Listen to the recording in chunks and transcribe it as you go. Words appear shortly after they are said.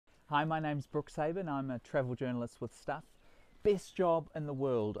Hi, my name's Sabin. I'm a travel journalist with Stuff. Best job in the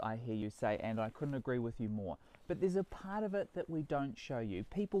world, I hear you say, and I couldn't agree with you more. But there's a part of it that we don't show you.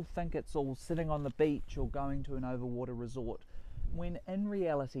 People think it's all sitting on the beach or going to an overwater resort, when in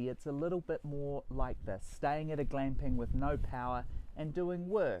reality it's a little bit more like this, staying at a glamping with no power and doing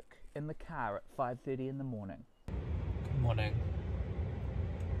work in the car at 5:30 in the morning. Good morning.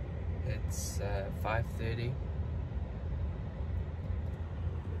 It's 5:30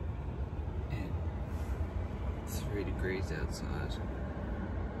 and 3 degrees outside.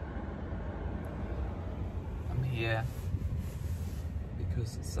 I'm here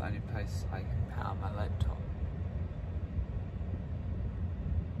because it's the only place I can power my laptop.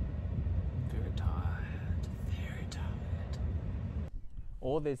 I'm very tired, very tired.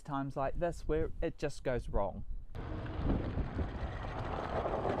 Or there's times like this where it just goes wrong.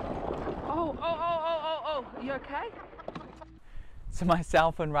 Oh, are you okay? So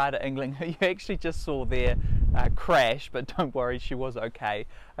myself and Radha Engling, who you actually just saw there crash, but don't worry, she was okay,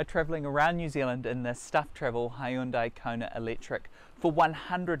 are travelling around New Zealand in this Stuff Travel Hyundai Kona Electric for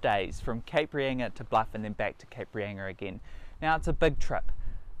 100 days from Cape Reinga to Bluff and then back to Cape Reinga again. Now it's a big trip.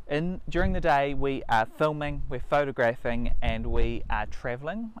 During the day we are filming, we're photographing and we are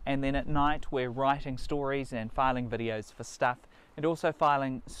travelling, and then at night we're writing stories and filing videos for Stuff and also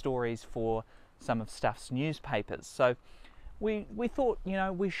filing stories for some of Stuff's newspapers. So we thought, you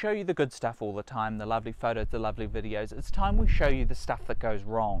know, we show you the good stuff all the time, the lovely photos, the lovely videos. It's time we show you the stuff that goes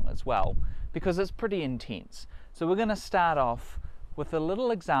wrong as well, because it's pretty intense. So we're going to start off with a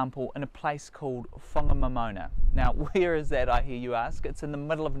little example in a place called Whangamomona. Now, where is that, I hear you ask? It's in the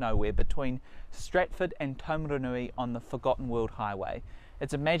middle of nowhere between Stratford and Taumarunui on the Forgotten World Highway.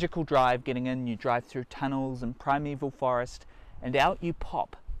 It's a magical drive. Getting in, you drive through tunnels and primeval forest, and out you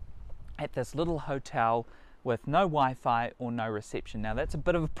pop at this little hotel with no Wi-Fi or no reception. Now that's a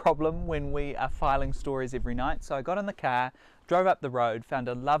bit of a problem when we are filing stories every night. So I got in the car, drove up the road, found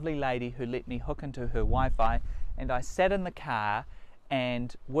a lovely lady who let me hook into her Wi-Fi, and I sat in the car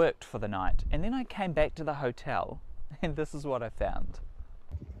and worked for the night. And then I came back to the hotel and this is what I found.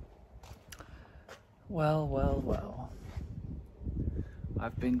 Well.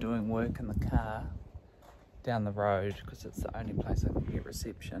 I've been doing work in the car down the road because it's the only place I can get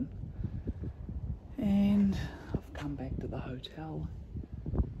reception. And I've come back to the hotel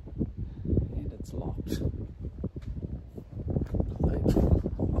and it's locked.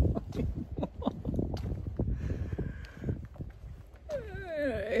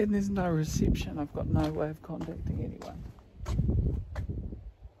 And there's no reception. I've got no way of contacting anyone.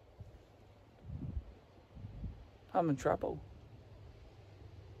 I'm in trouble.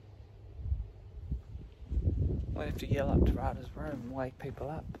 I have to yell up to Radha's room and wake people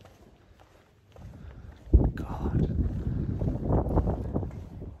up. God.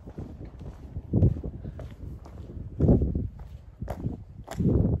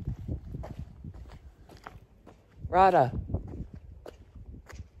 Radha.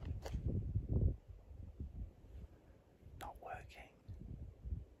 Not working.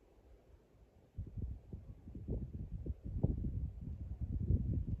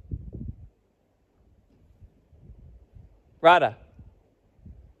 Radha.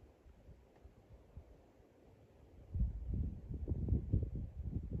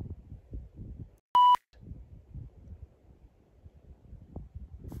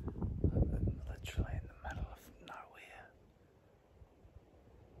 Literally in the middle of nowhere.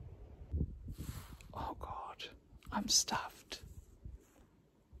 Oh God, I'm stuffed.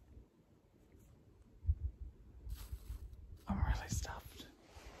 I'm really stuffed.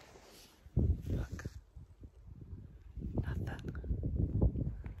 Look. Nothing.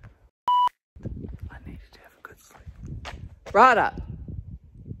 I needed to have a good sleep. Radha!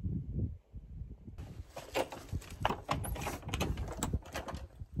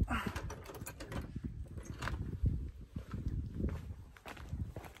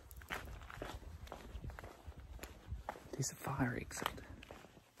 There's a fire exit.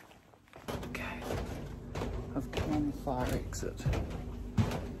 Okay, I've come on the fire exit.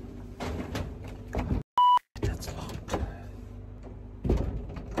 That's locked.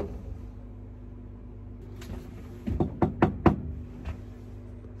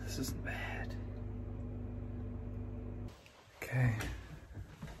 This isn't bad. Okay.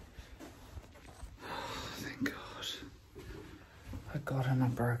 Thank God. I got in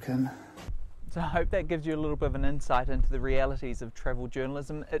unbroken. So I hope that gives you a little bit of an insight into the realities of travel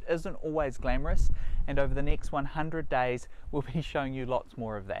journalism. It isn't always glamorous, and over the next 100 days we'll be showing you lots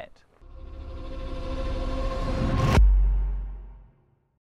more of that.